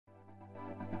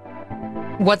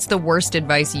What's the worst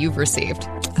advice you've received?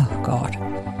 Oh, God.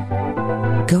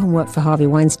 Go and work for Harvey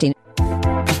Weinstein.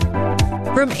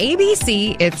 From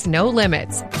ABC, it's No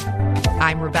Limits.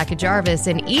 I'm Rebecca Jarvis,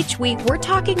 and each week we're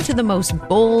talking to the most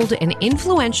bold and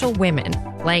influential women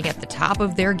playing at the top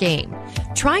of their game,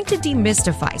 trying to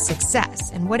demystify success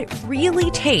and what it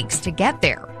really takes to get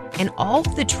there, and all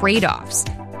of the trade-offs.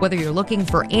 Whether you're looking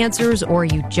for answers or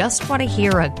you just want to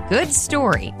hear a good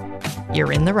story,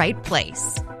 you're in the right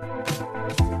place.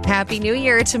 Happy New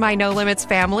Year to my No Limits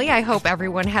family. I hope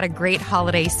everyone had a great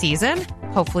holiday season.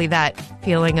 Hopefully that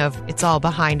feeling of it's all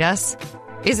behind us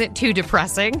isn't too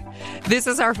depressing. This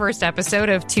is our first episode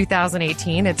of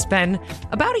 2018. It's been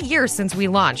about a year since we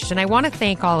launched, and I want to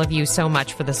thank all of you so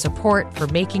much for the support, for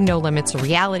making No Limits a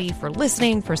reality, for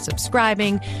listening, for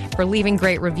subscribing, for leaving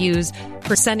great reviews,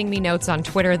 for sending me notes on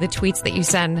Twitter, the tweets that you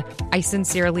send. I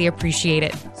sincerely appreciate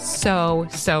it so,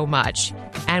 so much.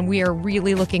 And we are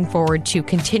really looking forward to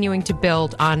continuing to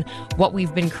build on what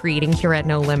we've been creating here at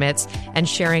No Limits and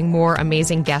sharing more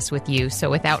amazing guests with you.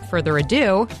 So without further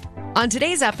ado, on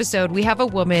today's episode, we have a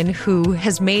woman who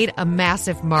has made a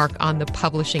massive mark on the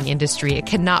publishing industry. It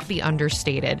cannot be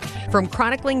understated. From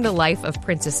chronicling the life of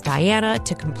Princess Diana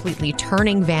to completely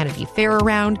turning Vanity Fair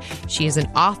around, she is an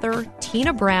author.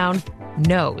 Tina Brown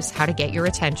knows how to get your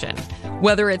attention.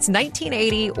 Whether it's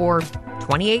 1980 or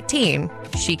 2018,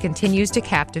 she continues to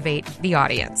captivate the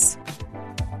audience.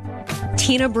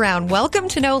 Tina Brown, welcome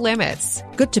to No Limits.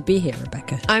 Good to be here,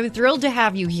 Rebecca. I'm thrilled to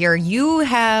have you here. You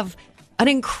have an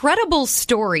incredible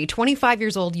story. 25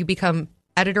 years old, you become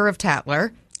editor of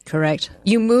Tatler. Correct.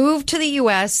 You moved to the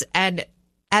U.S. and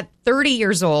at 30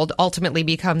 years old, ultimately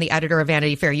become the editor of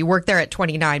Vanity Fair. You worked there at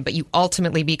 29, but you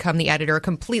ultimately become the editor,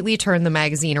 completely turned the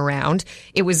magazine around.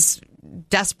 It was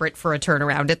desperate for a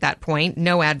turnaround at that point.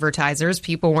 No advertisers.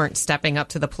 People weren't stepping up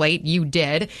to the plate. You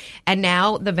did. And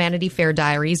now the Vanity Fair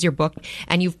Diaries, your book,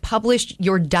 and you've published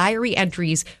your diary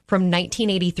entries from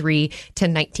 1983 to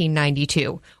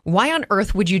 1992. Why on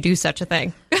earth would you do such a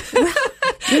thing?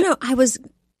 Well, I was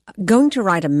going to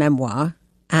write a memoir,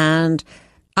 and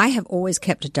I have always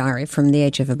kept a diary from the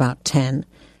age of about 10,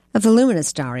 a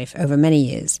voluminous diary over many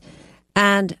years.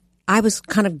 And I was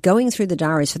kind of going through the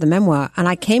diaries for the memoir, and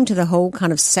I came to the whole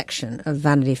kind of section of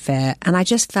Vanity Fair, and I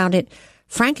just found it,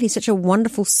 frankly, such a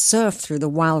wonderful surf through the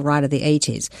wild ride of the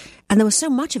 80s. And there was so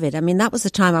much of it. I mean, that was the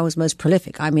time I was most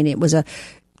prolific. I mean, it was a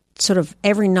sort of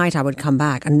every night I would come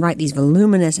back and write these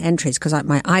voluminous entries because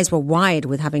my eyes were wide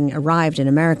with having arrived in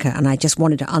America, and I just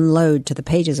wanted to unload to the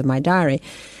pages of my diary.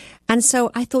 And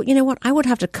so I thought, you know what, I would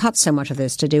have to cut so much of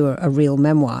this to do a real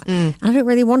memoir. And I don't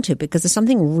really want to, because there's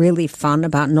something really fun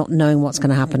about not knowing what's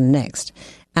going to happen next.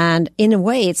 And in a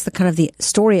way, it's the kind of the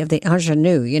story of the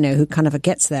ingenue, who kind of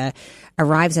gets there,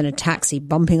 arrives in a taxi,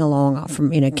 bumping along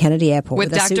from, Kennedy Airport.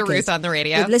 With Dr. Ruth on the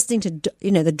radio. Listening to,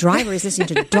 the driver is listening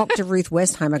to Dr. Ruth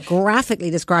Westheimer graphically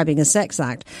describing a sex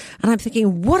act. And I'm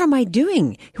thinking, what am I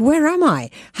doing? Where am I?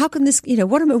 How can this,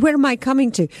 where am I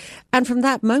coming to? And from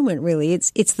that moment, really,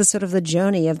 it's the sort of the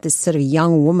journey of this sort of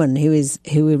young woman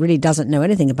who really doesn't know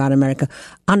anything about America,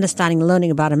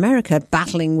 learning about America,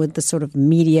 battling with the sort of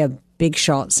media big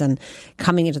shots and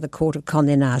coming into the court of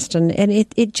Condé Nast. And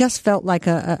it just felt like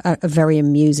a very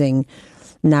amusing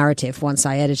narrative once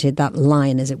I edited that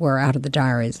line, as it were, out of the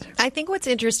diaries. I think what's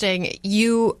interesting,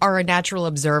 you are a natural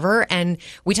observer, and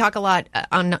we talk a lot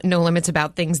on No Limits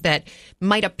about things that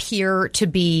might appear to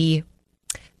be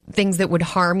things that would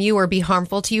harm you or be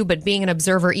harmful to you, but being an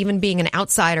observer, even being an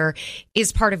outsider,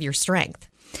 is part of your strength.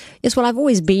 Yes, well, I've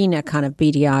always been a kind of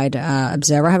beady-eyed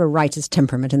observer. I have a writer's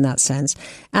temperament in that sense.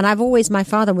 And my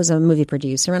father was a movie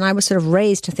producer, and I was sort of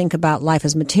raised to think about life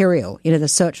as material, the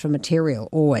search for material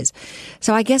always.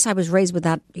 So I guess I was raised with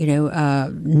that,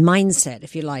 mindset,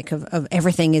 if you like, of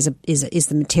everything is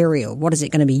the material. What is it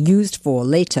going to be used for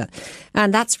later?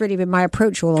 And that's really been my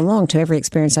approach all along to every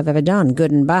experience I've ever done,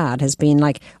 good and bad, has been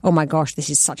like, oh my gosh, this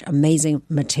is such amazing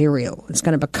material. It's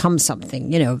going to become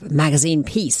something, a magazine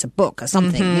piece, a book or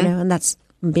something. And that's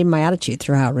been my attitude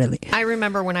throughout, really. I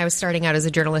remember when I was starting out as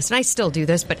a journalist, and I still do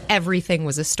this, but everything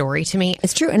was a story to me.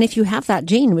 It's true. And if you have that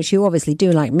gene, which you obviously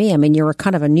do like me, I mean, you're a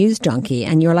kind of a news junkie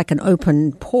and you're like an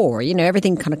open pore,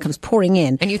 everything kind of comes pouring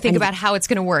in. And you think about how it's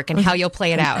going to work and how you'll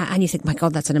play it out. And you think, my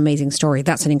God, that's an amazing story.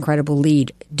 That's an incredible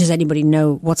lead. Does anybody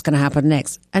know what's going to happen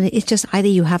next? And it's just either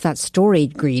you have that story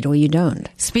greed or you don't.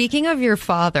 Speaking of your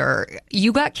father,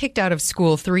 you got kicked out of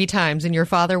school 3 times and your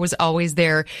father was always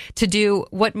there to do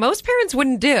what most parents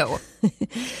wouldn't do.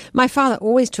 My father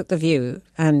always took the view,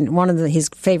 and one of his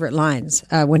favorite lines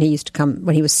when he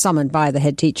was summoned by the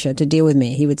head teacher to deal with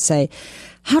me, he would say,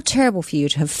 "How terrible for you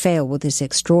to have failed with this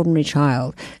extraordinary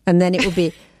child." And then it would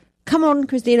be, come on,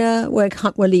 Christina, we're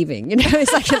leaving. You know,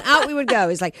 it's like, and out we would go.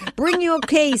 It's like, bring your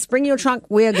case, bring your trunk,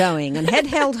 we're going. And head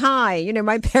held high. You know,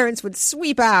 my parents would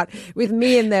sweep out with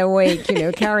me in their wake, you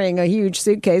know, carrying a huge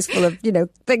suitcase full of, you know,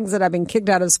 things that I've been kicked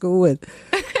out of school with.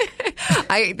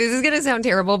 This is going to sound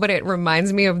terrible, but it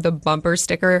reminds me of the bumper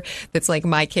sticker that's like,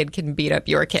 my kid can beat up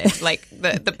your kid. Like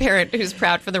the parent who's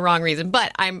proud for the wrong reason.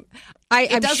 But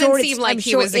it doesn't seem like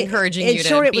he was encouraging you to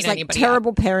beat anybody up. It was like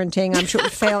terrible parenting. I'm sure it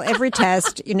would fail every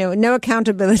test, you know, no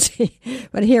accountability.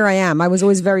 But here I am. I was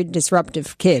always a very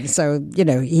disruptive kid. So, you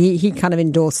know, he kind of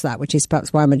endorsed that, which is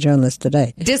perhaps why I'm a journalist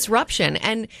today. Disruption.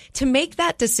 And to make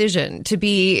that decision to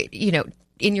be, you know,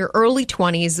 in your early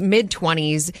 20s, mid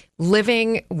 20s,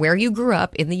 living where you grew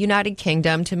up in the United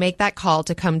Kingdom, to make that call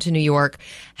to come to New York.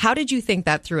 How did you think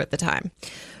that through at the time?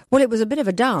 Well, it was a bit of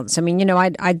a dance. I mean, you know,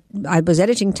 I was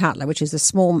editing Tatler, which is a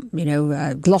small, you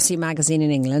know, glossy magazine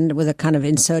in England with a kind of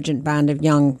insurgent band of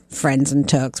young friends and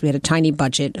Turks. We had a tiny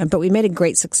budget, but we made a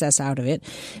great success out of it.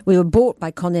 We were bought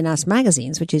by Condé Nast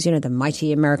Magazines, which is, you know, the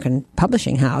mighty American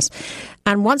publishing house.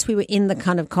 And once we were in the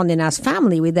kind of Condé Nast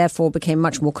family, we therefore became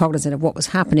much more cognizant of what was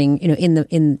happening, you know, in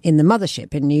the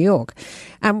mothership in New York.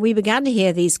 And we began to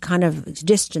hear these kind of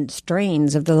distant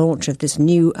strains of the launch of this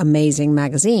new amazing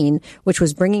magazine, which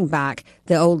was bringing back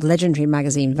the old legendary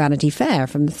magazine Vanity Fair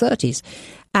from the 30s.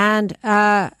 And,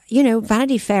 you know,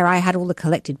 Vanity Fair, I had all the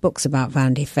collected books about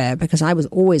Vanity Fair because I was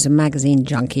always a magazine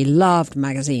junkie, loved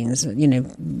magazines, you know,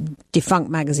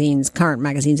 defunct magazines, current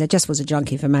magazines. I just was a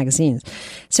junkie for magazines.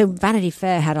 So Vanity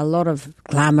Fair had a lot of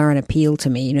glamour and appeal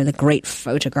to me, you know, the great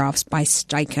photographs by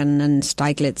Steichen and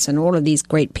Steiglitz and all of these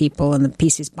great people, and the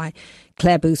pieces by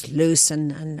Claire Booth Luce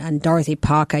and Dorothy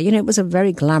Parker. You know, it was a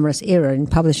very glamorous era in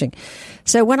publishing.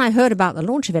 So when I heard about the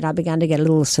launch of it, I began to get a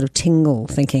little sort of tingle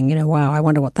thinking, you know, wow, I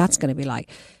wonder what that's going to be like.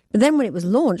 But then when it was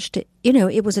launched, you know,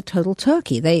 it was a total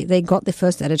turkey. They got the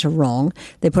first editor wrong.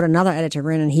 They put another editor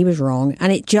in and he was wrong.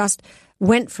 And it just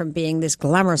went from being this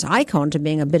glamorous icon to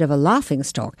being a bit of a laughing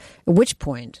stock, at which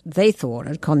point they thought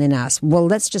at Condé Nast, well,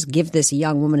 let's just give this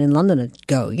young woman in London a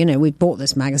go. You know, we bought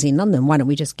this magazine in London. Why don't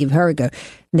we just give her a go?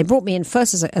 And they brought me in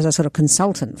first as a sort of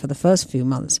consultant for the first few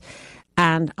months.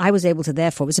 And I was able to,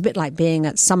 therefore, it was a bit like being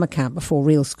at summer camp before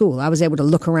real school. I was able to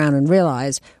look around and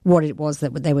realize what it was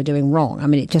that they were doing wrong. I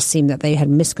mean, it just seemed that they had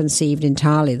misconceived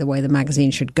entirely the way the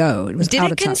magazine should go. It was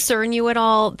Did it concern you at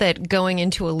all that going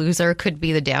into a loser could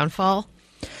be the downfall?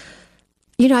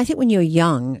 You know, I think when you're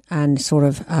young and sort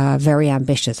of very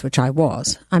ambitious, which I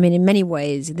was, I mean, in many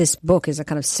ways, this book is a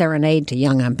kind of serenade to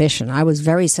young ambition. I was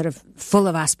very sort of full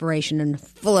of aspiration and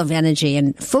full of energy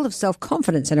and full of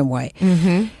self-confidence in a way.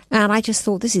 Mm-hmm. And I just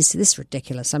thought, this is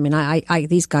ridiculous. I mean,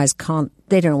 these guys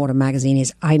they don't know what a magazine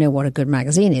is. I know what a good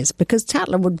magazine is, because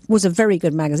Tatler was a very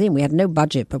good magazine. We had no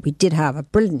budget, but we did have a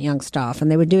brilliant young staff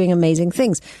and they were doing amazing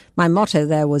things. My motto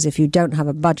there was, if you don't have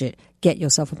a budget, get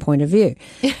yourself a point of view.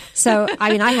 So,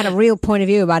 I mean, I had a real point of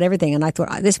view about everything. And I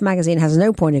thought, this magazine has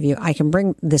no point of view. I can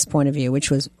bring this point of view,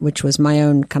 which was my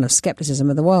own kind of skepticism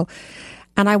of the world.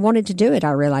 And I wanted to do it,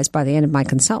 I realized, by the end of my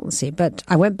consultancy. But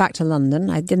I went back to London.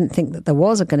 I didn't think that there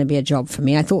was going to be a job for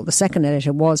me. I thought the second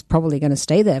editor was probably going to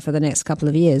stay there for the next couple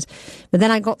of years. But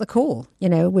then I got the call, you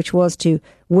know, which was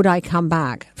would I come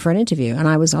back for an interview? And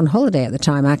I was on holiday at the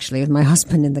time, actually, with my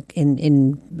husband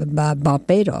in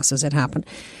Barbados, as it happened.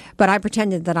 But I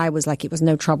pretended that I was like, it was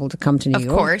no trouble to come to New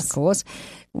York. Of course.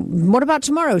 What about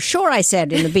tomorrow? Sure, I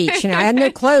said in the beach. You know, I had no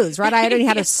clothes, right? I only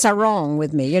had a sarong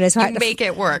with me. You know, so I had to make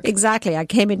it work. Exactly. I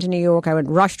came into New York. I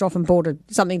rushed off and bought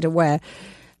something to wear,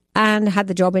 and had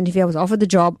the job interview. I was offered the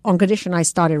job on condition I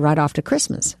started right after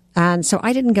Christmas. And so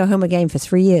I didn't go home again for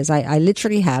 3 years. I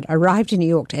literally had arrived in New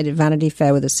York to edit Vanity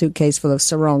Fair with a suitcase full of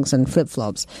sarongs and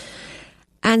flip-flops,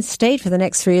 and stayed for the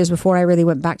next 3 years before I really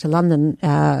went back to London,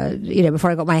 you know,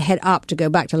 before I got my head up to go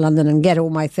back to London and get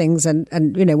all my things.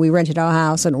 And you know, we rented our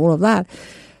house and all of that.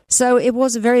 So it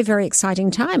was a very, very exciting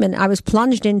time. And I was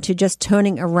plunged into just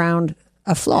turning around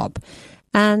a flop.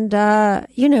 And,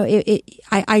 you know,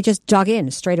 I just dug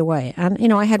in straight away. And, you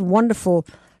know, I had wonderful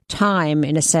time,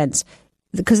 in a sense,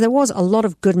 because there was a lot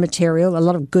of good material, a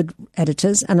lot of good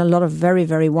editors, and a lot of very,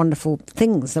 very wonderful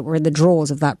things that were in the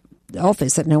drawers of that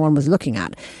office that no one was looking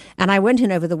at. And I went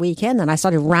in over the weekend and I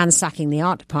started ransacking the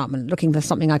art department looking for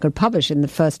something I could publish in the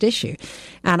first issue.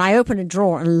 And I opened a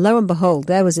drawer, and lo and behold,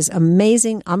 there was this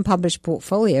amazing unpublished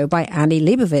portfolio by Annie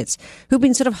Leibovitz, who'd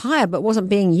been sort of hired but wasn't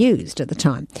being used at the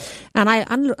time. And I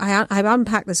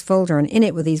unpacked this folder, and in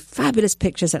it were these fabulous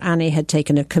pictures that Annie had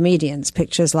taken of comedians,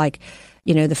 pictures like,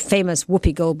 you know, the famous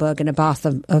Whoopi Goldberg in a bath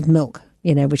of milk,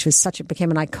 you know, which was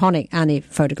became an iconic Annie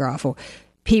photograph, or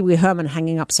Pee Wee Herman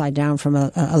hanging upside down from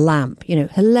a lamp,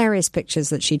 hilarious pictures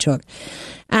that she took.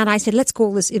 And I said, let's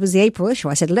call this, it was the April issue.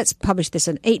 I said, let's publish this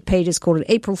in 8 pages, called it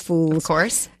April Fools. Of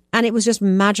course. And it was just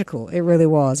magical. It really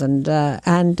was. And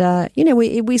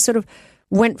we sort of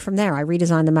went from there. I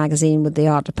redesigned the magazine with the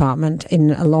art department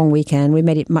in a long weekend. We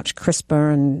made it much crisper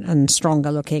and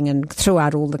stronger looking, and threw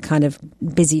out all the kind of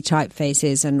busy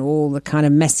typefaces and all the kind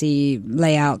of messy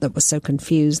layout that was so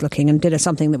confused looking, and did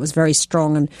something that was very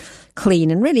strong and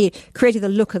clean, and really created the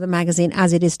look of the magazine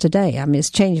as it is today. I mean, it's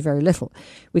changed very little.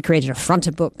 We created a front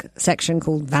of book section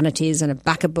called Vanities and a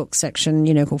back of book section,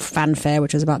 called Fanfare,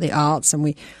 which was about the arts. And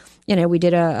we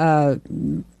did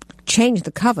changed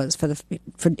the covers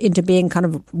into being kind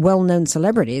of well-known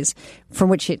celebrities, from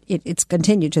which it's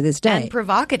continued to this day. And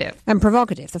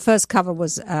provocative. The first cover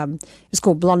was it's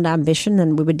called Blonde Ambition,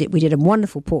 and we did a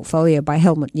wonderful portfolio by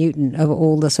Helmut Newton of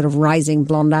all the sort of rising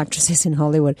blonde actresses in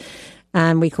Hollywood.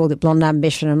 And we called it Blonde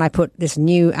Ambition, and I put this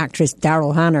new actress,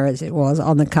 Daryl Hannah, as it was,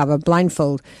 on the cover,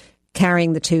 blindfold,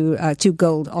 carrying the two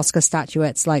gold Oscar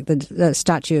statuettes, like the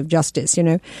Statue of Justice,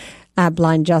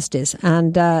 Blind Justice.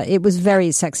 And it was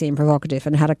very sexy and provocative,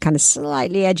 and had a kind of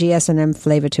slightly edgy S&M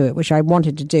flavor to it, which I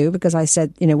wanted to do because I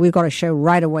said, we've got to show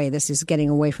right away this is getting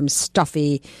away from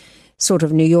stuffy sort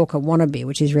of New Yorker wannabe,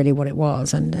 which is really what it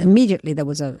was. And immediately there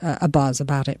was a buzz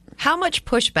about it. How much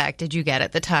pushback did you get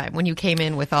at the time when you came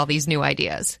in with all these new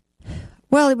ideas?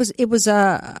 Well, it was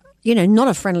not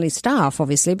a friendly staff,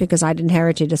 obviously, because I'd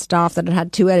inherited a staff that had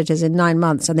had 2 editors in 9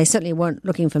 months, and they certainly weren't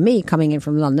looking for me coming in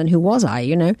from London. Who was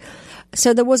I,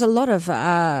 So there was a lot of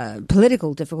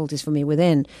political difficulties for me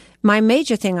within. My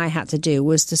major thing I had to do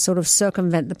was to sort of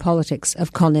circumvent the politics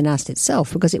of Condé Nast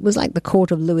itself, because it was like the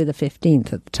court of Louis XV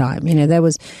at the time. There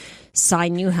was Cy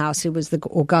Newhouse, who was the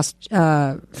august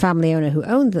family owner who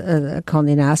owned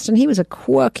Condé Nast, and he was a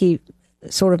quirky,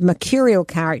 sort of mercurial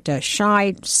character,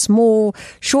 shy, small,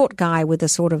 short guy with a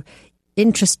sort of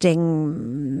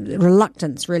interesting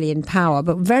reluctance really in power,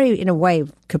 but very, in a way,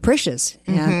 capricious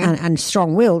and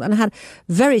strong-willed, and had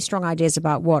very strong ideas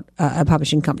about what a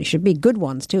publishing company should be, good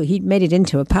ones too. He made it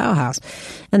into a powerhouse.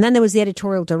 And then there was the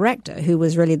editorial director, who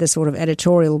was really the sort of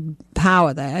editorial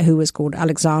power there, who was called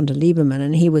Alexander Lieberman,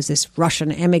 and he was this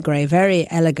Russian emigre, very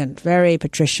elegant, very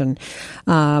patrician.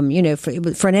 For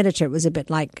an editor, it was a bit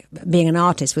like being an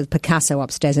artist with Picasso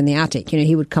upstairs in the attic.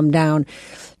 He would come down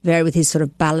with his sort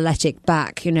of balletic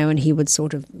back, and he would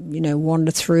sort of,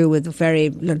 wander through with a very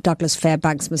Douglas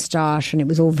Fairbanks moustache, and it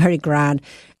was all very grand.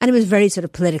 And it was very sort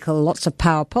of political, lots of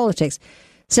power politics.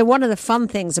 So one of the fun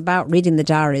things about reading the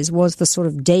diaries was the sort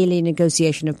of daily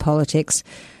negotiation of politics,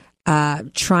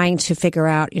 trying to figure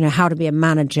out, how to be a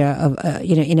manager of,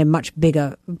 in a much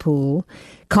bigger pool.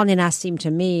 Condé Nast seemed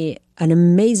to me an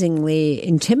amazingly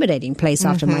intimidating place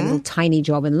after my little tiny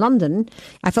job in London.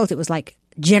 I felt it was like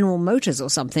General Motors or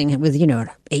something with, an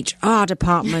HR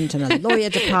department and a lawyer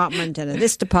department and a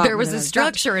this department. There was a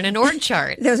structure and an org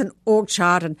chart. There was an org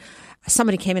chart, and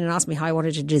somebody came in and asked me how I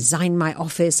wanted to design my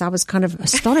office. I was kind of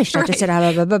astonished. I just said,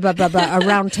 a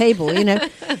round table,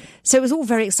 So it was all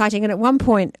very exciting. And at one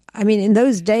point, in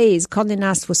those days, Condé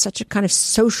Nast was such a kind of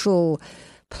social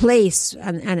place,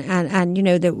 and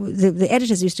the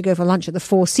editors used to go for lunch at the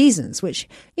Four Seasons, which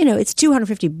it's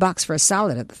 $250 for a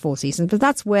salad at the Four Seasons, but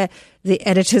that's where the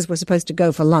editors were supposed to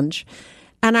go for lunch.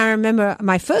 And I remember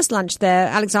my first lunch there,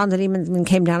 Alexander Lieberman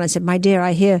came down and said, "My dear,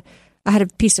 I hear I had a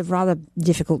piece of rather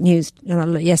difficult news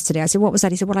yesterday." I said, "What was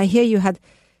that?" He said, "Well, I hear you had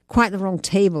quite the wrong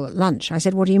table at lunch." I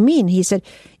said, "What do you mean?" He said,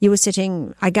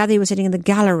 I gather you were sitting in the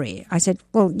gallery. I said,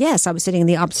 "Well, yes, I was sitting in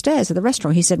the upstairs of the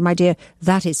restaurant." He said, "My dear,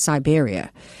 that is Siberia."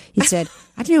 He said,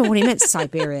 I didn't know what he meant,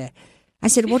 Siberia. I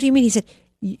said, "What do you mean?" He said,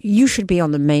 "You should be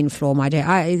on the main floor, my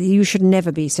dear. You should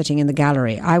never be sitting in the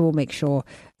gallery. I will make sure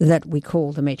that we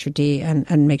call the maitre d'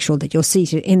 and make sure that you're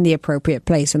seated in the appropriate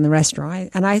place in the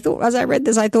restaurant." And I thought, as I read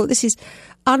this, this is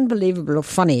unbelievable or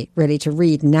funny, really, to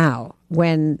read now,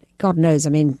 when, God knows,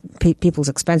 people's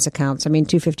expense accounts,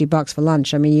 $250 for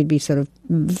lunch, you'd be sort of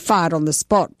fired on the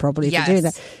spot probably for doing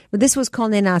that. But this was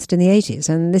Condé Nast in the 80s,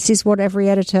 and this is what every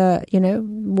editor,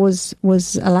 was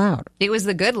allowed. It was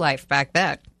the good life back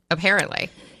then,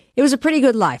 apparently. It was a pretty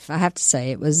good life, I have to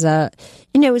say. It was,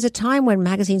 it was a time when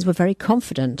magazines were very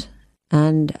confident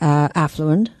and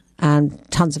affluent, and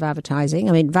tons of advertising.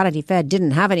 Vanity Fair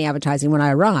didn't have any advertising when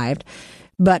I arrived,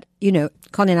 but,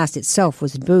 Condé Nast itself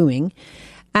was booming.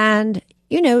 And,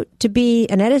 to be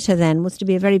an editor then was to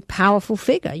be a very powerful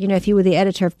figure. If you were the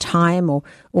editor of Time or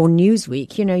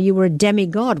Newsweek, you were a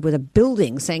demigod with a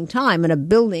building saying Time and a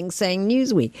building saying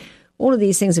Newsweek. All of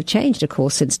these things have changed, of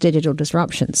course, since digital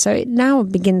disruption. So it now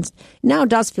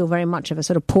does feel very much of a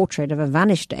sort of portrait of a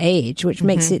vanished age, which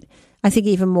makes it I think,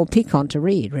 even more piquant to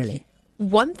read, really.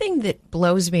 One thing that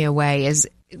blows me away is,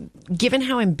 given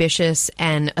how ambitious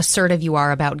and assertive you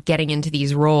are about getting into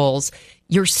these roles,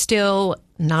 you're still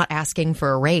not asking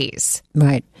for a raise.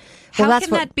 Right. How can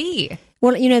that be?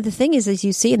 Well, the thing is, as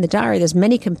you see in the diary, there's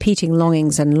many competing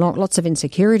longings and lots of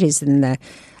insecurities in there.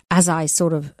 As I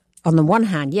sort of, on the one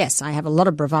hand, yes, I have a lot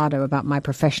of bravado about my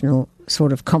professional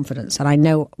sort of confidence, and I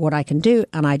know what I can do,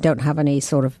 and I don't have any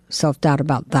sort of self-doubt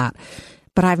about that.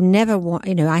 But I've never,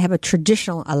 I have a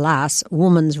traditional, alas,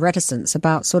 woman's reticence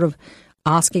about sort of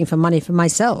asking for money for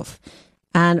myself.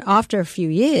 And after a few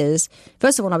years,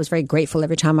 first of all, I was very grateful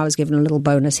every time I was given a little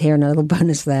bonus here and a little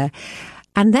bonus there.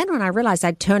 And then when I realized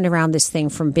I'd turned around this thing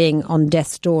from being on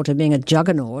death's door to being a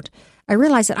juggernaut, I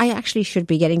realized that I actually should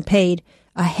be getting paid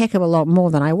a heck of a lot more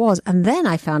than I was. And then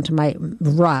I found, to my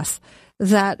wrath,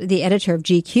 that the editor of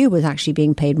GQ was actually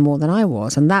being paid more than I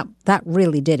was. And that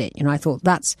really did it. I thought,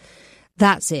 that's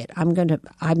it. I'm going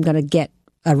to get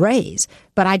a raise,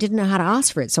 but I didn't know how to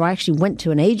ask for it. So I actually went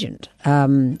to an agent.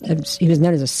 He was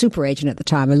known as a super agent at the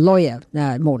time, a lawyer,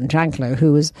 Morton Janklow,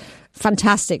 who was a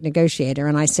fantastic negotiator.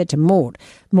 And I said to Mort,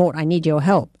 I need your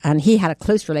help. And he had a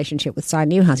close relationship with Cy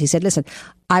Newhouse. He said, listen,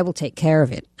 I will take care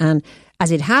of it. And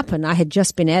as it happened, I had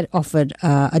just been offered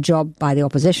a job by the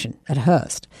opposition at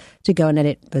Hearst to go and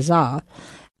edit Bazaar.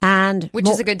 Which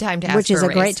is a good time to ask for a raise. Which is a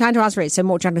great time to ask for it. So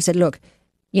Mort Janklow said, look,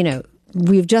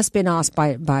 we've just been asked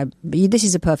by this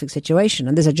is a perfect situation,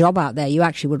 and there's a job out there you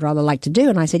actually would rather like to do.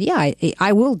 And I said, yeah,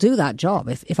 I will do that job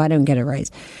if I don't get a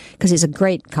raise, because it's a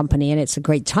great company and it's a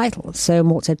great title. So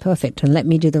Mort said, perfect, and let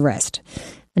me do the rest.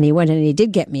 And he went in and he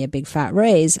did get me a big fat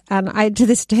raise. And to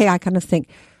this day, I kind of think,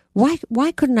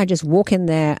 why couldn't I just walk in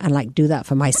there and do that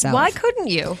for myself? Why couldn't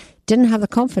you? Didn't have the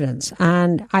confidence.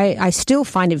 And I still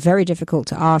find it very difficult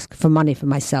to ask for money for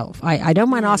myself. I don't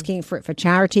mind asking for it for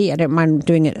charity. I don't mind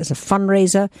doing it as a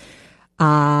fundraiser.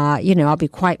 I'll be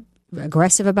quite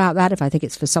aggressive about that if I think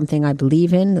it's for something I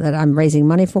believe in, that I'm raising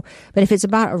money for. But if it's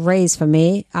about a raise for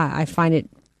me, I find it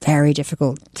very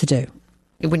difficult to do.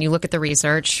 When you look at the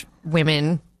research,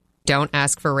 women don't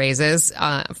ask for raises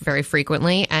very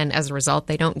frequently, and as a result,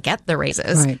 they don't get the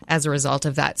raises as a result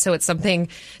of that. So it's something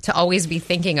to always be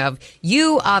thinking of.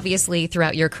 You obviously,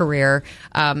 throughout your career,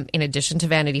 in addition to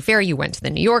Vanity Fair, you went to the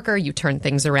New Yorker, you turned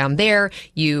things around there,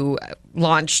 you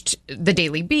launched the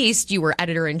Daily Beast, you were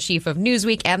editor-in-chief of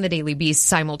Newsweek and the Daily Beast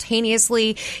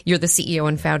simultaneously. You're the CEO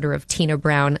and founder of Tina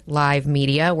Brown Live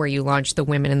Media, where you launched the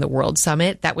Women in the World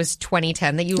Summit. That was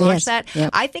 2010 that you launched that.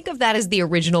 Yep. I think of that as the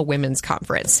original women's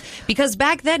conference, because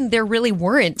back then there really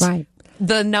weren't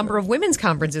the number of women's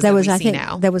conferences that we see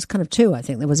now. There was kind of two. I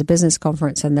think there was a business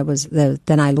conference, and there was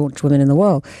then I launched Women in the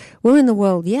World. Women in the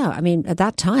World, yeah. I mean, at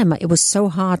that time, it was so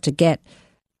hard to get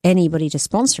anybody to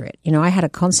sponsor it. I had a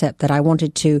concept that I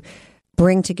wanted to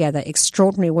bring together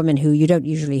extraordinary women who you don't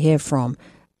usually hear from.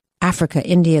 Africa,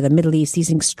 India, the Middle East,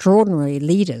 these extraordinary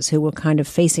leaders who were kind of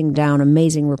facing down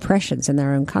amazing repressions in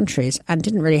their own countries and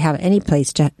didn't really have any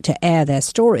place to air their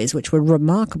stories, which were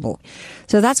remarkable.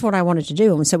 So that's what I wanted to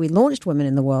do. And so we launched Women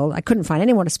in the World. I couldn't find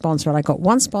anyone to sponsor it. I got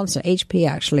one sponsor, HP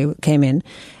actually, came in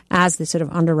as the sort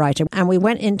of underwriter. And we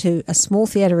went into a small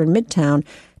theater in Midtown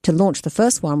to launch the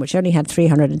first one, which only had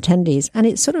 300 attendees. And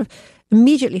it sort of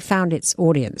immediately found its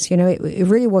audience. It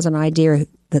really was an idea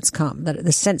that's come, that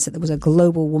the sense that there was a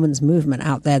global women's movement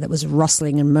out there that was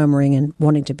rustling and murmuring and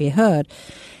wanting to be heard.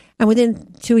 And within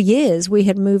 2 years, we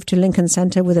had moved to Lincoln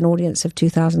Center with an audience of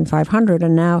 2,500.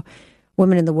 And now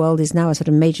Women in the World is now a sort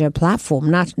of major platform,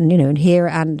 not, here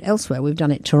and elsewhere. We've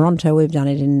done it in Toronto, we've done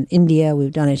it in India,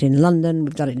 we've done it in London,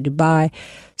 we've done it in Dubai.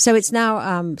 So it's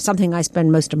now something I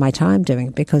spend most of my time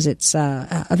doing, because it's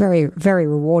a very, very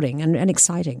rewarding and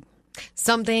exciting.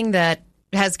 Something that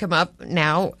has come up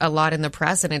now a lot in the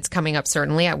press, and it's coming up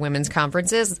certainly at women's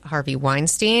conferences, Harvey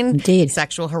Weinstein. Indeed.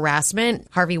 Sexual harassment.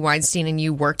 Harvey Weinstein and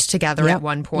you worked together at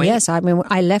one point. Yes, I mean,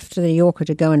 I left the New Yorker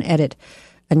to go and edit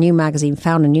a new magazine,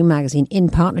 found a new magazine in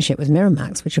partnership with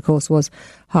Miramax, which of course was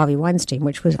Harvey Weinstein,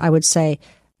 which was, I would say,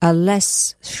 a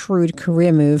less shrewd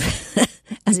career move,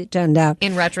 as it turned out.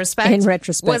 In retrospect? In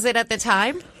retrospect. Was it at the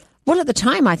time? Well, at the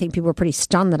time, I think people were pretty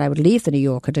stunned that I would leave the New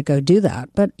Yorker to go do that.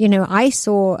 But, I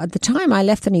saw, at the time I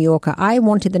left the New Yorker, I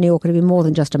wanted the New Yorker to be more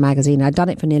than just a magazine. I'd done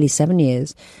it for nearly 7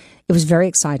 years. It was very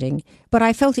exciting. But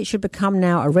I felt it should become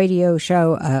now a radio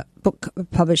show, a book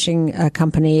publishing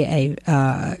company,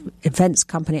 a events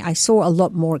company. I saw a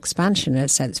lot more expansion, in a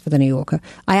sense, for the New Yorker.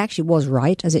 I actually was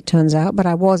right, as it turns out, but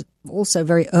I was also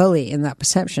very early in that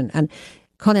perception. And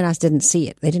Condé Nast didn't see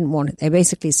it. They didn't want it. They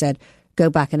basically said, go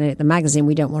back and edit the magazine.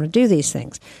 We don't want to do these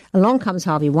things. Along comes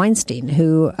Harvey Weinstein,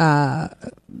 who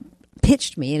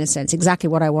pitched me, in a sense, exactly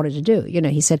what I wanted to do. You know,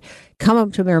 he said, come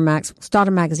up to Miramax, start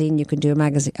a magazine. You can do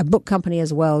a book company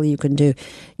as well. You can do,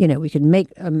 you know, we could make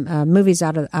movies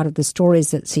out of the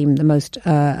stories that seem the most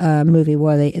movie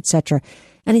worthy, etc.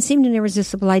 And it seemed an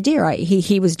irresistible idea.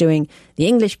 He was doing The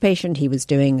English Patient. He was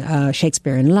doing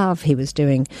Shakespeare in Love. He was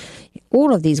doing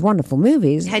all of these wonderful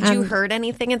movies. Had you heard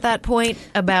anything at that point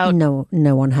about? No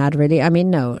one had really. I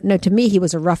mean, no. To me, he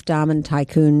was a rough diamond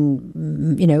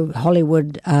tycoon, you know,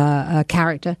 Hollywood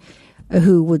character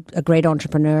who was a great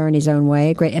entrepreneur in his own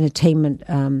way, a great entertainment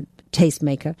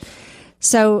tastemaker.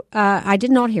 So I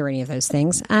did not hear any of those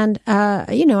things, and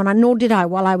you know, and nor did I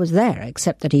while I was there,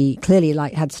 except that he clearly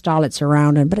had starlets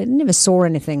around him, but I never saw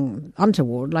anything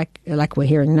untoward like we're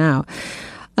hearing now.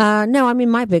 No, I mean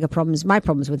my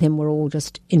problems with him were all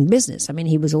just in business. I mean,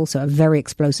 he was also a very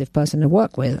explosive person to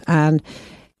work with, and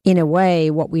in a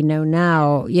way, what we know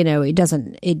now, you know, it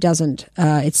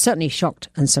certainly shocked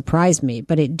and surprised me,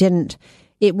 but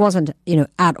it wasn't, you know,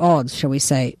 at odds, shall we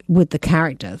say, with the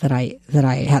character that I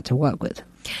had to work with.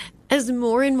 As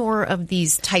more and more of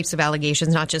these types of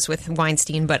allegations, not just with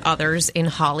Weinstein, but others in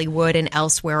Hollywood and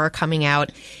elsewhere are coming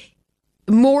out,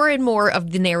 more and more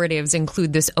of the narratives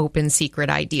include this open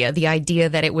secret idea, the idea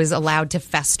that it was allowed to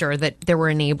fester, that there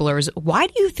were enablers. Why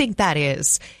do you think that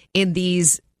is in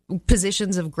these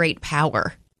positions of great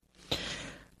power?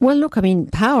 Well, look, I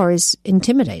mean, power is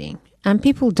intimidating. And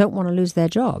people don't want to lose their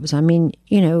jobs. I mean,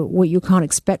 you know, you can't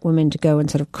expect women to go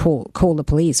and sort of call the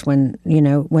police when, you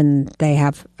know, when they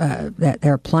have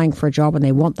they're applying for a job and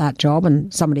they want that job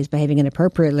and somebody's behaving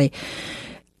inappropriately.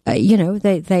 You know,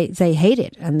 they hate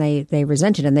it and they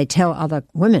resent it and they tell other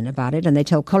women about it and they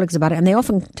tell colleagues about it and they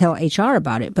often tell HR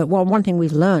about it. But one thing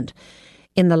we've learned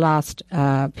in the last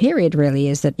period really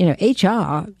is that, you know,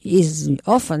 HR is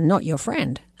often not your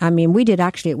friend. I mean, we did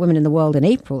actually at Women in the World in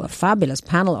April a fabulous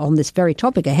panel on this very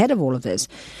topic ahead of all of this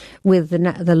with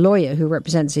the lawyer who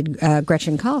represented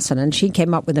Gretchen Carlson, and she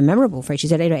came up with a memorable phrase. She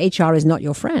said, you know, HR is not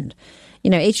your friend. You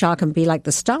know, HR can be like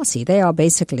the Stasi. They are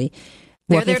basically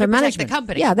they're there for to management. Protect the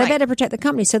company. Yeah, they're right. there to protect the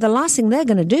company. So the last thing they're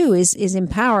going to do is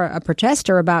empower a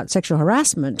protester about sexual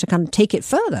harassment to kind of take it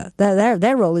further.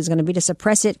 Their role is going to be to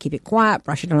suppress it, keep it quiet,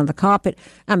 brush it under the carpet,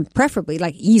 and preferably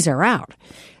ease her out.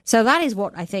 So that is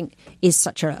what I think is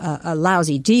such a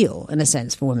lousy deal in a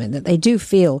sense for women, that they do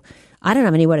feel, I don't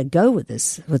have anywhere to go with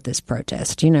this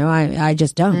protest. You know, I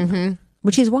just don't. Mm-hmm.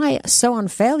 Which is why so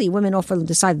unfairly women often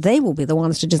decide they will be the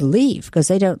ones to just leave because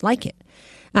they don't like it.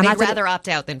 And they'd rather opt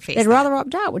out than face They'd rather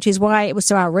opt out, which is why it was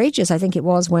so outrageous. I think it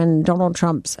was when Donald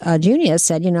Trump Jr.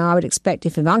 said, you know, I would expect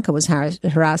if Ivanka was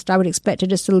harassed, I would expect her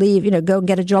just to leave, you know, go and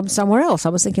get a job somewhere else. I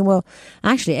was thinking, well,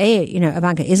 actually, you know,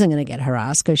 Ivanka isn't going to get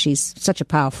harassed because she's such a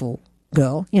powerful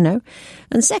girl, you know.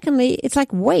 And secondly, it's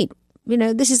like, wait, you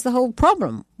know, this is the whole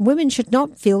problem. Women should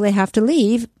not feel they have to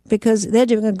leave because they're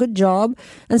doing a good job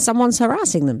and someone's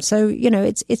harassing them. So, you know,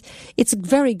 it's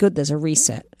very good there's a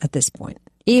reset at this point.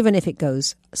 Even if it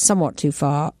goes somewhat too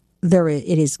far,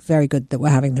 it is very good that we're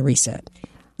having the reset.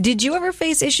 Did you ever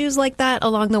face issues like that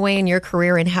along the way in your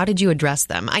career, and how did you address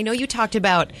them? I know you talked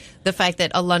about the fact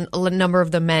that a number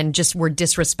of the men just were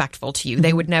disrespectful to you. Mm-hmm.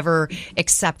 They would never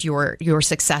accept your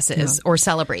successes or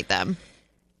celebrate them.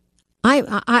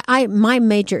 My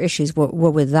major issues were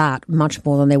with that much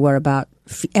more than they were about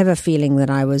ever feeling that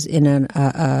I was in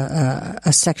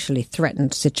a sexually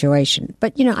threatened situation.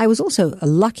 But, you know, I was also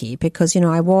lucky because, you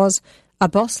know, I was a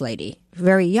boss lady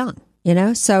very young, you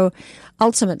know, so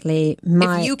ultimately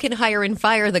if you can hire and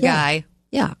fire the guy.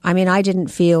 Yeah. I mean, I didn't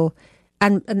feel,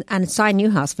 and Cy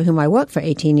Newhouse, for whom I worked for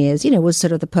 18 years, you know, was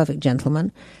sort of the perfect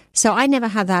gentleman. So I never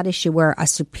had that issue where a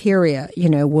superior, you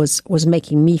know, was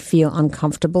making me feel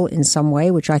uncomfortable in some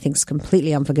way, which I think is a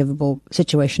completely unforgivable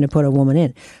situation to put a woman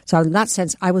in. So in that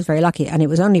sense, I was very lucky. And it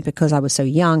was only because I was so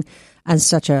young and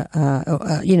such you know,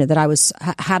 that I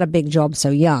had a big job so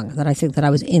young that I think that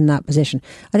I was in that position.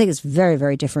 I think it's very,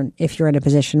 very different if you're in a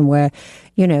position where,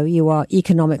 you know, you are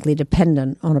economically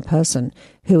dependent on a person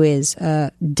who is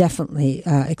definitely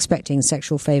expecting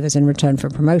sexual favors in return for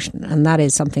promotion. And that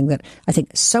is something that I think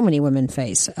so many women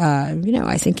face. You know,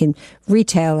 I think in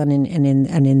retail and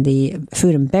in the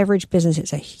food and beverage business,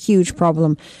 it's a huge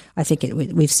problem. I think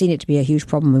we've seen it to be a huge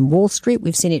problem in Wall Street.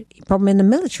 We've seen it a problem in the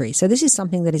military. So this is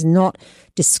something that is not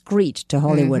discreet to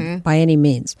Hollywood by any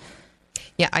means.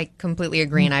 Yeah, I completely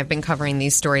agree. And I've been covering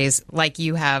these stories like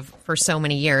you have for so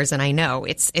many years. And I know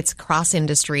it's across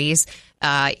industries.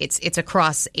 It's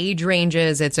across age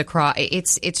ranges.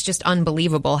 It's just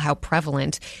unbelievable how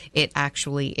prevalent it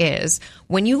actually is.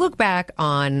 When you look back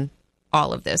on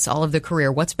all of this, all of the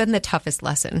career, what's been the toughest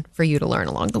lesson for you to learn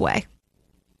along the way?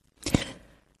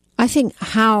 I think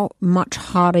how much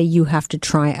harder you have to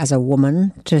try as a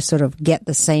woman to sort of get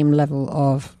the same level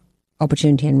of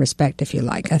opportunity and respect, if you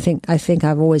like. I think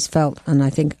I've always felt, and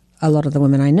I think a lot of the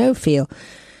women I know feel,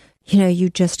 you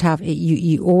just have,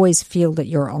 you always feel that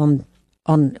you're on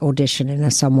audition in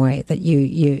some way, that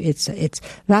it's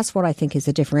that's what I think is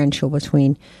the differential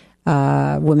between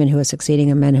women who are succeeding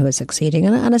and men who are succeeding,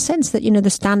 and a sense that, the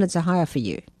standards are higher for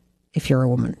you if you're a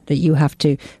woman, that you have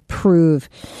to prove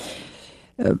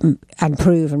and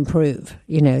prove,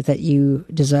 that you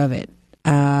deserve it.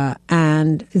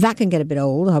 And that can get a bit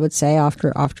old, I would say,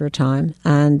 after a time.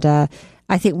 And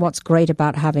I think what's great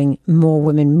about having more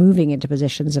women moving into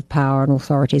positions of power and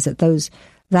authority is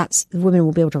that women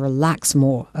will be able to relax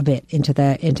more a bit into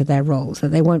their roles, that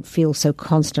they won't feel so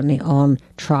constantly on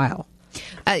trial.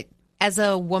 As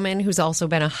a woman who's also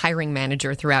been a hiring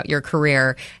manager throughout your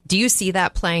career, do you see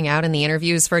that playing out in the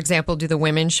interviews? For example, do the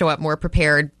women show up more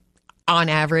prepared on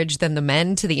average than the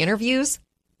men to the interviews?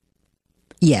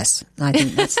 Yes, I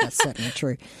think that's certainly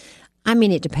true. I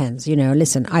mean, it depends.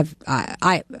 Listen,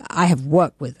 I have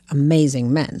worked with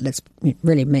amazing men. Let's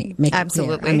really make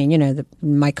Absolutely. It clear. I mean,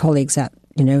 my colleagues at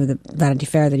the Vanity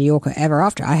Fair, the New Yorker, ever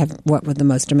after, I have worked with the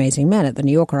most amazing men. At the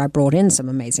New Yorker, I brought in some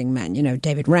amazing men.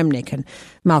 David Remnick and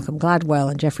Malcolm Gladwell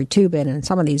and Jeffrey Toobin and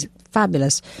some of these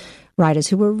fabulous writers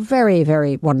who were very,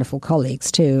 very wonderful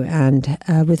colleagues too, and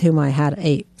with whom I had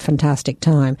a fantastic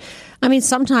time. I mean,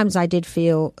 sometimes I did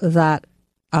feel that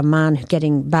a man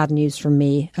getting bad news from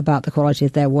me about the quality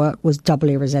of their work was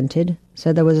doubly resented.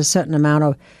 So there was a certain amount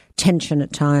of tension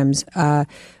at times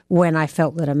when I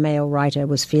felt that a male writer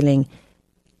was feeling,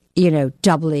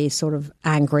 doubly sort of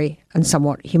angry and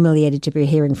somewhat humiliated to be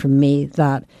hearing from me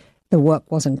that the work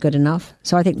wasn't good enough.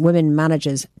 So I think women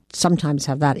managers sometimes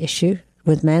have that issue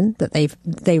with men, that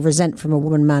they resent from a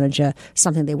woman manager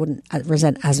something they wouldn't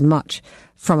resent as much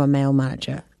from a male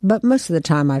manager. But most of the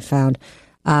time I found,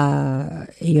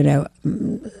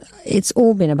 it's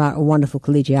all been about a wonderful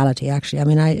collegiality, actually. I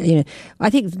mean, I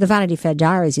think the Vanity Fair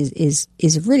Diaries is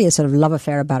really a sort of love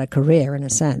affair about a career, in a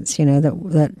sense,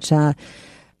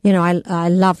 I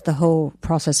love the whole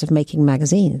process of making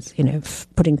magazines,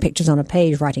 putting pictures on a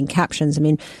page, writing captions. I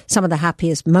mean, some of the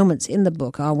happiest moments in the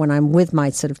book are when I'm with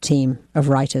my sort of team of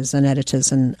writers and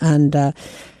editors and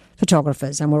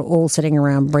photographers, and we're all sitting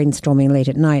around brainstorming late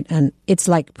at night. And it's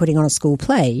like putting on a school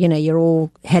play. You're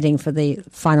all heading for the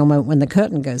final moment when the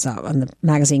curtain goes up and the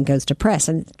magazine goes to press,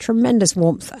 and tremendous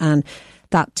warmth and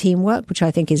that teamwork, which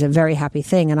I think is a very happy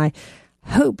thing. And I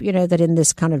hope, that in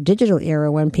this kind of digital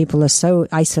era when people are so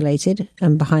isolated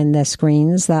and behind their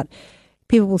screens, that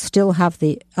people will still have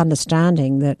the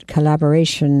understanding that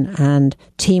collaboration and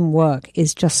teamwork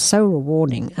is just so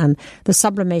rewarding, and the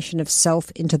sublimation of self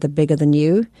into the bigger than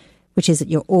you, which is that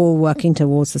you're all working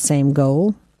towards the same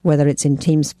goal, whether it's in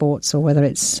team sports or whether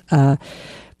it's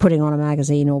putting on a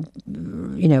magazine or,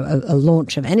 a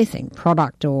launch of anything,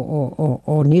 product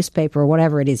or newspaper or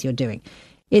whatever it is you're doing.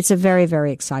 It's a very,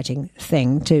 very exciting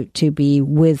thing to be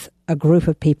with a group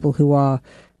of people who are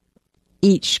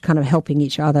each kind of helping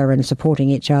each other and supporting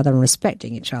each other and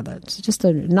respecting each other. It's just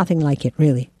nothing like it,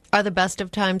 really. Are the best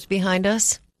of times behind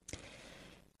us?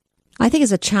 I think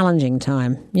it's a challenging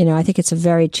time. I think it's a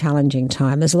very challenging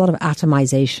time. There's a lot of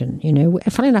atomization.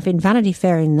 Funny enough, in Vanity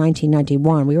Fair in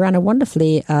 1991, we ran a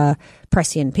wonderfully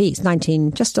prescient piece,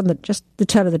 just the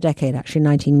turn of the decade, actually,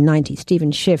 1990.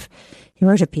 Stephen Schiff, he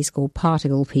wrote a piece called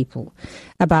Particle People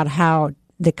about how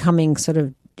the coming sort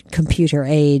of computer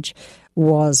age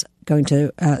was going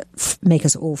to make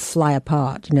us all fly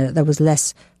apart. There was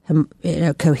less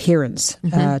coherence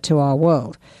to our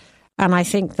world. And I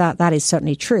think that is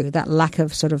certainly true, that lack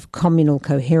of sort of communal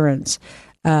coherence,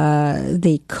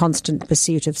 the constant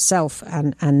pursuit of self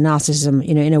and narcissism,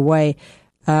 in a way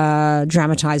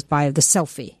dramatized by the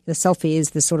selfie. The selfie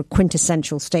is the sort of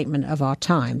quintessential statement of our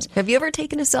times. Have you ever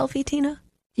taken a selfie, Tina?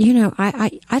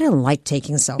 I don't like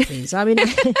taking selfies. I mean,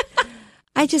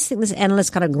 I just think this endless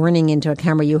kind of grinning into a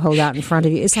camera you hold out in front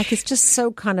of you, it's just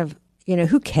so kind of,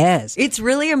 who cares? It's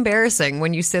really embarrassing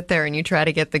when you sit there and you try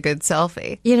to get the good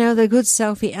selfie. The good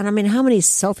selfie. And I mean, how many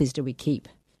selfies do we keep?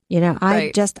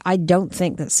 Right. I don't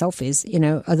think that selfies,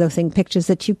 are the pictures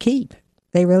that you keep.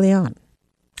 They really aren't.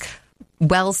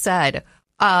 Well said.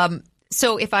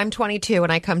 So if I'm 22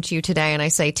 and I come to you today and I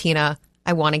say, Tina,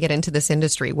 I want to get into this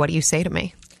industry, what do you say to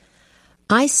me?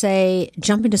 I say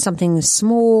jump into something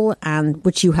small and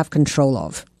which you have control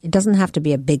of. It doesn't have to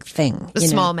be a big thing. A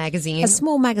small magazine. A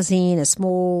small magazine, a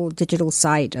small digital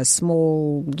site, a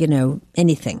small,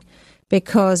 anything.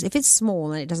 Because if it's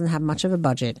small and it doesn't have much of a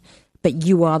budget, but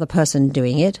you are the person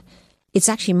doing it, it's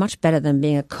actually much better than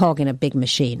being a cog in a big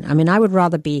machine. I mean, I would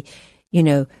rather be,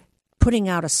 putting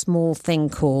out a small thing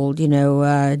called,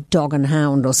 Dog and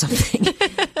Hound or something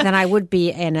than I would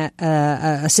be an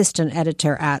assistant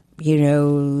editor at,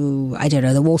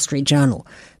 the Wall Street Journal.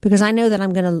 Because I know that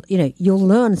I'm going to, you'll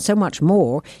learn so much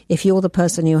more if you're the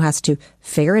person who has to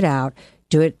figure it out,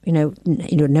 do it,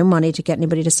 no money to get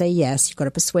anybody to say yes. You've got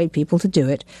to persuade people to do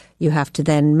it. You have to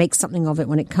then make something of it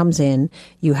when it comes in.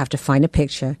 You have to find a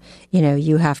picture.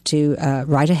 You have to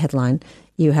write a headline.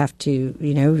 You have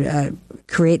to,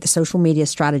 create the social media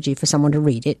strategy for someone to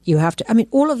read it. You have to,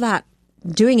 all of that,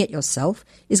 doing it yourself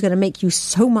is going to make you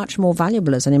so much more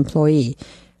valuable as an employee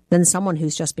than someone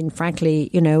who's just been,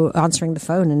 frankly, answering the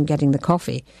phone and getting the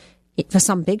coffee for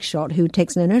some big shot who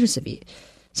takes no notice of you.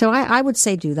 So I would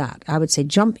say do that. I would say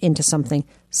jump into something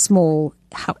small,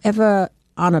 however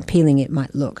unappealing it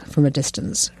might look from a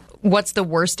distance. What's the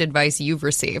worst advice you've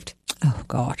received? Oh,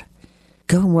 God.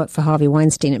 Go and work for Harvey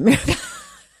Weinstein at Mirror.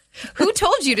 Who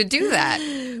told you to do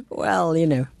that? Well,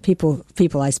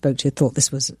 people I spoke to thought this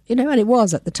was, and it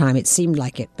was at the time. It seemed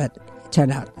like it, but it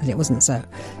turned out that it wasn't so.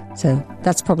 So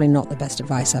that's probably not the best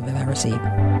advice I've ever received.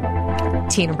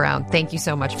 Tina Brown, thank you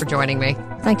so much for joining me.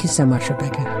 Thank you so much,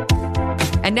 Rebecca.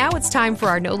 And now it's time for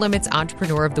our No Limits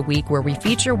Entrepreneur of the Week, where we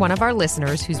feature one of our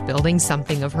listeners who's building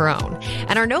something of her own.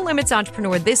 And our No Limits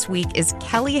Entrepreneur this week is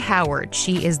Kelly Howard.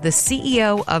 She is the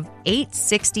CEO of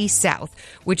 860 South,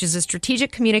 which is a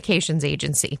strategic communications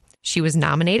agency. She was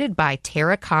nominated by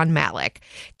Tara Khan Malik.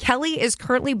 Kelly is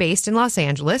currently based in Los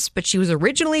Angeles, but she was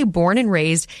originally born and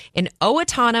raised in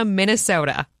Owatonna,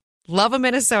 Minnesota. Love a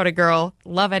Minnesota girl.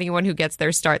 Love anyone who gets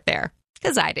their start there,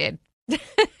 because I did.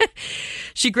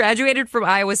 She graduated from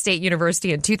Iowa State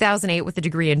University in 2008 with a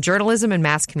degree in journalism and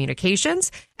mass communications.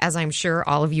 As I'm sure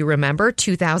all of you remember,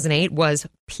 2008 was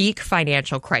peak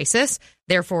financial crisis,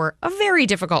 therefore a very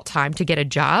difficult time to get a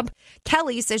job.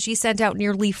 Kelly says she sent out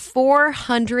nearly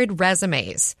 400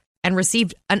 resumes and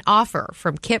received an offer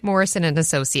from Kip Morrison and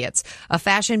Associates, a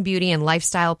fashion, beauty, and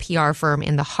lifestyle PR firm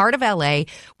in the heart of LA,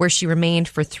 where she remained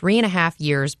for 3.5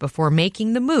 years before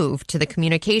making the move to the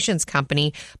communications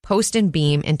company Post and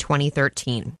Beam in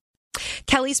 2013.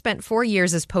 Kelly spent 4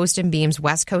 years as Post and Beam's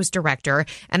West Coast director,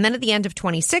 and then at the end of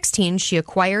 2016, she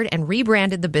acquired and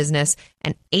rebranded the business,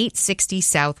 and 860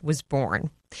 South was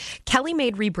born. Kelly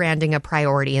made rebranding a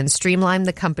priority and streamlined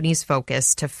the company's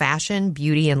focus to fashion,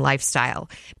 beauty, and lifestyle.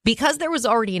 Because there was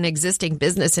already an existing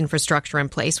business infrastructure in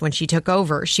place when she took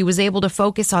over, she was able to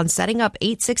focus on setting up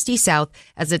 860 South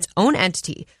as its own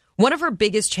entity. One of her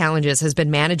biggest challenges has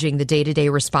been managing the day-to-day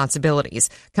responsibilities,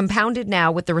 compounded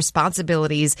now with the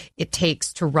responsibilities it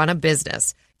takes to run a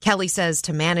business. Kelly says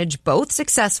to manage both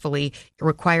successfully, it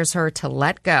requires her to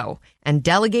let go and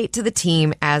delegate to the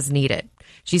team as needed.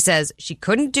 She says she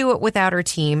couldn't do it without her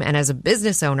team, and as a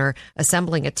business owner,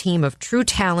 assembling a team of true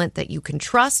talent that you can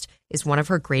trust is one of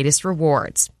her greatest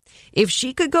rewards. If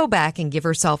she could go back and give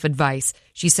herself advice,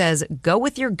 she says go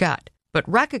with your gut, but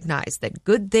recognize that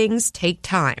good things take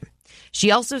time.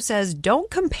 She also says don't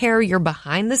compare your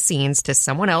behind the scenes to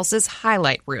someone else's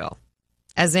highlight reel,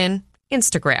 as in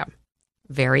Instagram.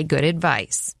 Very good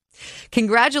advice.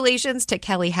 Congratulations to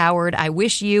Kelly Howard. I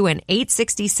wish you and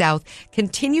 860 South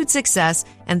continued success,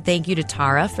 and thank you to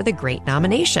Tara for the great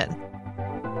nomination.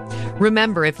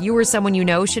 Remember, if you or someone you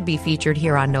know should be featured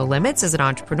here on No Limits as an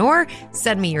entrepreneur,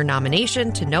 send me your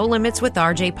nomination to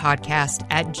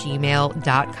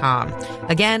nolimitswithrjpodcast@gmail.com.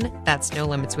 Again, that's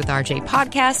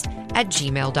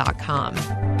nolimitswithrjpodcast@gmail.com.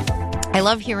 I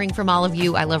love hearing from all of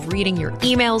you. I love reading your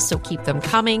emails, so keep them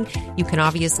coming. You can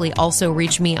obviously also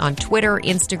reach me on Twitter,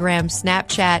 Instagram,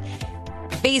 Snapchat,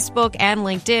 Facebook, and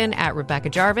LinkedIn at Rebecca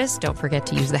Jarvis. Don't forget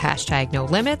to use the hashtag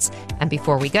NoLimits. And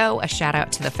before we go, a shout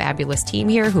out to the fabulous team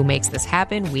here who makes this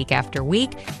happen week after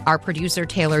week. Our producer,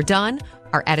 Taylor Dunn,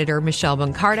 our editor, Michelle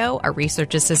Boncardo, our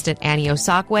research assistant, Annie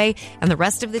Osakwe, and the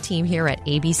rest of the team here at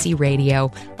ABC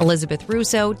Radio, Elizabeth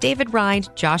Russo, David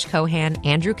Rind, Josh Cohan,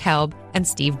 Andrew Kelb, and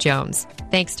Steve Jones.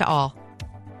 Thanks to all.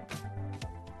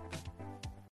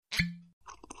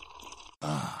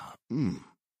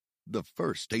 The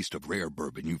first taste of rare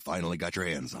bourbon you finally got your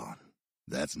hands on.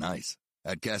 That's nice.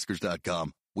 At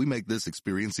Caskers.com, we make this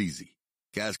experience easy.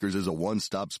 Caskers is a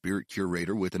one-stop spirit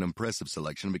curator with an impressive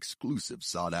selection of exclusive,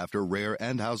 sought-after, rare,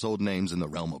 and household names in the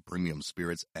realm of premium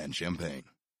spirits and champagne.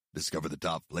 Discover the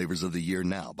top flavors of the year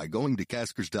now by going to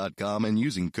Caskers.com and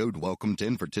using code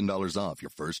WELCOME10 for $10 off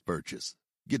your first purchase.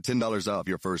 Get $10 off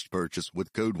your first purchase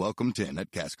with code WELCOME10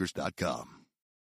 at Caskers.com.